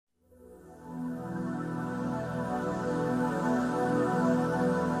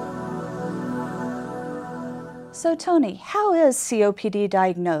So Tony, how is COPD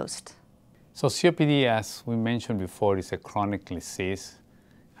diagnosed? So COPD, as we mentioned before, is a chronic disease,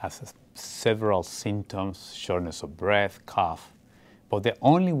 has several symptoms, shortness of breath, cough. But the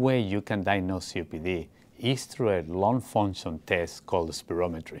only way you can diagnose COPD is through a lung function test called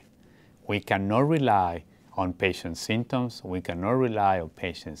spirometry. We cannot rely on patient symptoms, we cannot rely on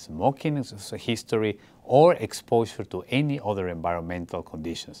patient smoking history or exposure to any other environmental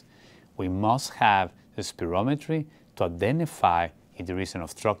conditions. We must have the spirometry to identify if there is an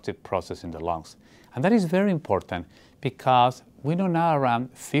obstructive process in the lungs. And that is very important because we know now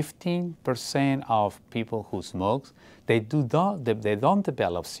around 15% of people who smoke, they don't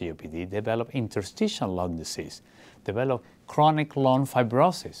develop COPD, they develop interstitial lung disease, develop chronic lung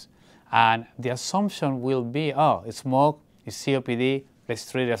fibrosis. And the assumption will be, oh, smoke is COPD, let's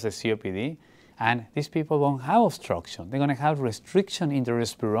treat it as a COPD. And these people won't have obstruction. They're going to have restriction in the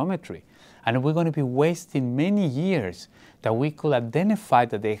respirometry. And we're going to be wasting many years that we could identify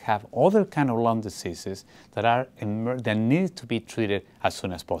that they have other kind of lung diseases that need to be treated as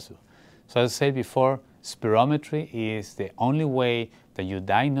soon as possible. So as I said before, spirometry is the only way that you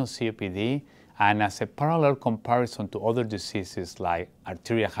diagnose COPD. And as a parallel comparison to other diseases like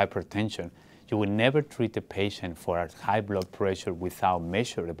arterial hypertension, you will never treat a patient for high blood pressure without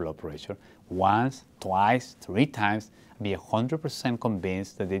measuring the blood pressure once, twice, 3 times, and be 100%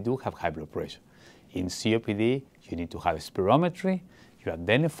 convinced that they do have high blood pressure. In COPD, you need to have a spirometry, you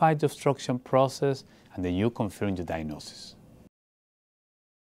identify the obstruction process, and then you confirm the diagnosis.